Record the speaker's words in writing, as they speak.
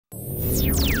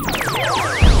Morning,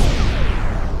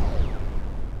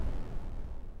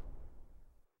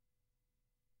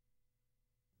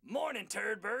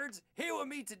 turd birds. Here with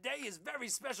me today is very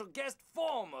special guest,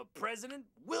 former President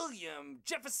William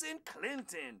Jefferson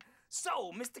Clinton.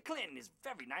 So, Mr. Clinton, it's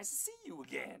very nice to see you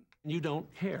again. You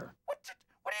don't care. What do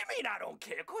you mean I don't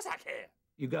care? Of course I care.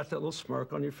 You got that little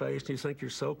smirk on your face and you think you're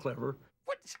so clever.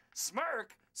 What?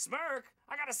 Smirk? Smirk?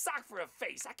 I got a sock for a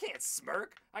face. I can't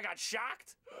smirk. I got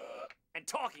shocked and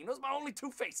talking. Those are my only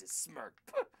two faces. Smirk.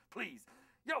 Please.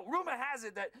 Yo, rumor has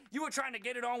it that you were trying to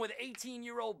get it on with an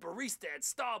 18-year-old barista at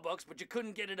Starbucks, but you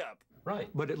couldn't get it up. Right,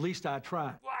 but at least I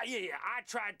tried. Well, yeah, I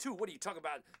tried too. What are you talking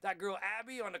about? That girl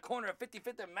Abby on the corner of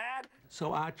 55th and Mad?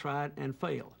 So I tried and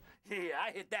failed. Yeah,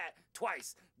 I hit that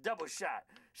twice. Double shot.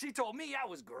 She told me I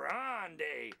was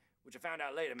grande, which I found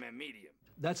out later meant medium.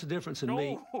 That's the difference in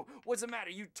me. What's the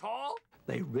matter? You tall?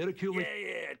 They ridicule me.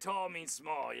 Yeah, tall means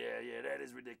small. Yeah, that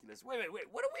is ridiculous. Wait.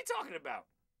 What are we talking about?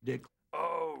 Dick.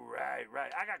 Oh, right.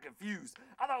 I got confused.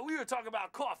 I thought we were talking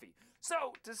about coffee.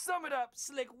 So, to sum it up,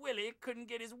 Slick Willie couldn't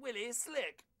get his willy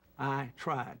slick. I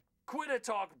tried. Quitter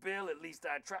talk, Bill, at least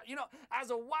I tried. You know,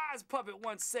 as a wise puppet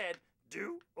once said,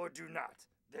 do or do not.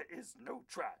 There is no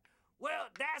try. Well,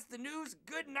 that's the news.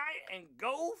 Good night and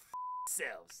go f***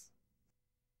 yourselves.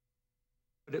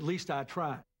 But at least I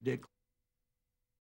tried, Dick.